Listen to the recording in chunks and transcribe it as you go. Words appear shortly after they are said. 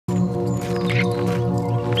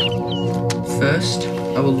First,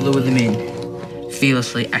 I will lure them in,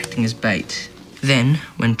 fearlessly acting as bait. Then,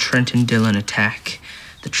 when Trent and Dylan attack,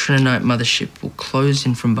 the Trinonite mothership will close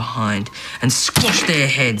in from behind and squash their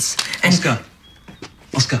heads. And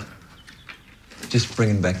Oscar. Just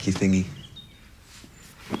bringing back your thingy.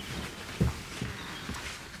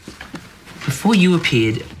 Before you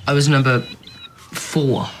appeared, I was number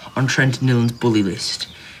 4 on Trent and Dylan's bully list.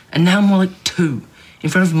 And now I'm more like 2, in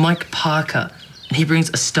front of Mike Parker, and he brings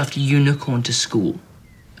a stuffed unicorn to school.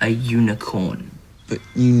 A unicorn. But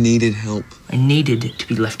you needed help. I needed to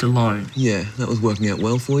be left alone. Yeah, that was working out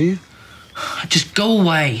well for you. Just go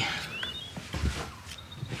away.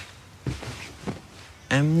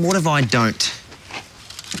 And what if I don't?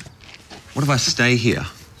 What if I stay here?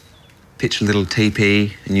 Pitch a little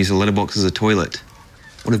teepee and use a letterbox as a toilet?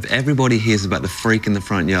 What if everybody hears about the freak in the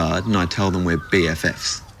front yard and I tell them we're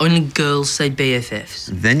BFFs? Only girls say BFFs.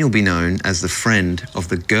 Then you'll be known as the friend of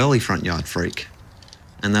the girly front yard freak.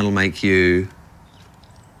 And that'll make you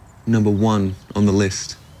number 1 on the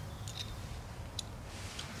list.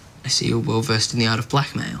 I see you're well versed in the art of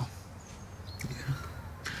blackmail.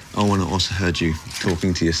 I want to also heard you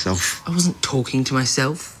talking to yourself. I wasn't talking to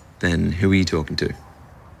myself. Then who are you talking to?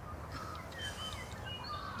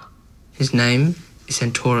 His name is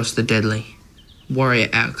Centaurus the Deadly, warrior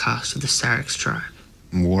outcast of the Syrinx tribe.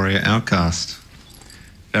 Warrior outcast.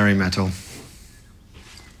 Very metal.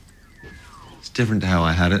 It's different to how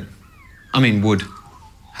I had it. I mean, would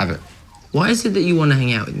have it. Why is it that you want to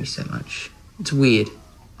hang out with me so much? It's weird.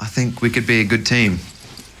 I think we could be a good team.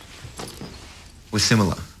 We're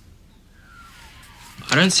similar.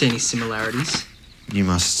 I don't see any similarities. You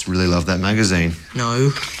must really love that magazine.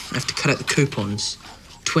 No, I have to cut out the coupons.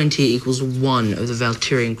 20 equals 1 of the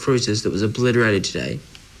Valkyrian cruisers that was obliterated today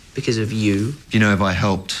because of you. You know, if I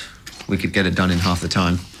helped, we could get it done in half the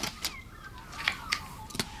time.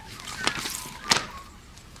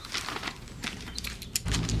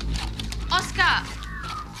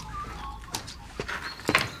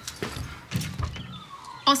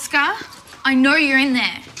 Oscar, I know you're in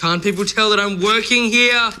there. Can't people tell that I'm working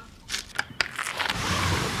here?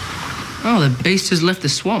 Oh, the beast has left the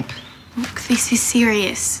swamp. Look, this is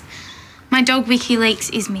serious. My dog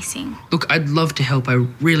WikiLeaks is missing. Look, I'd love to help, I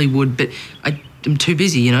really would, but I'm too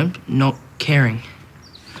busy, you know, not caring.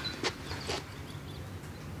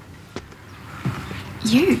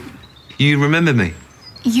 You? You remember me?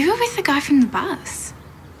 You were with the guy from the bus.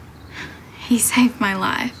 He saved my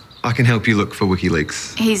life. I can help you look for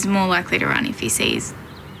WikiLeaks. He's more likely to run if he sees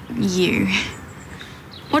you.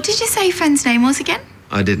 What did you say your friend's name was again?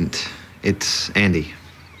 I didn't. It's Andy.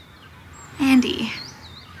 Andy.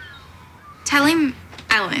 Tell him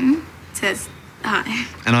Alan says hi.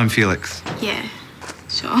 And I'm Felix. Yeah,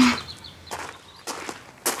 sure.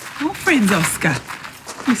 Your friend's Oscar.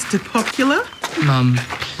 Mr. Popular. Mum,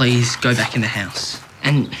 please go back in the house.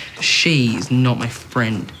 And she is not my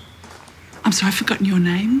friend. I'm sorry, I've forgotten your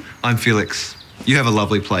name. I'm Felix. You have a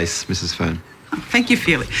lovely place, Mrs. Ferne. Oh, thank you,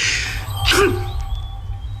 Felix.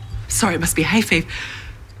 Sorry, it must be hay fever.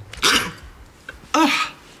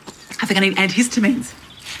 Oh, I think I need antihistamines.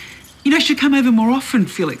 You know, you should come over more often,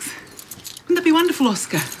 Felix. Wouldn't that be wonderful,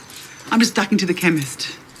 Oscar? I'm just ducking to the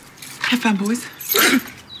chemist. Have fun, boys.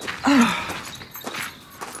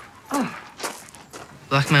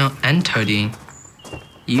 Blackmail and toadying.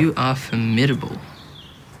 You are formidable.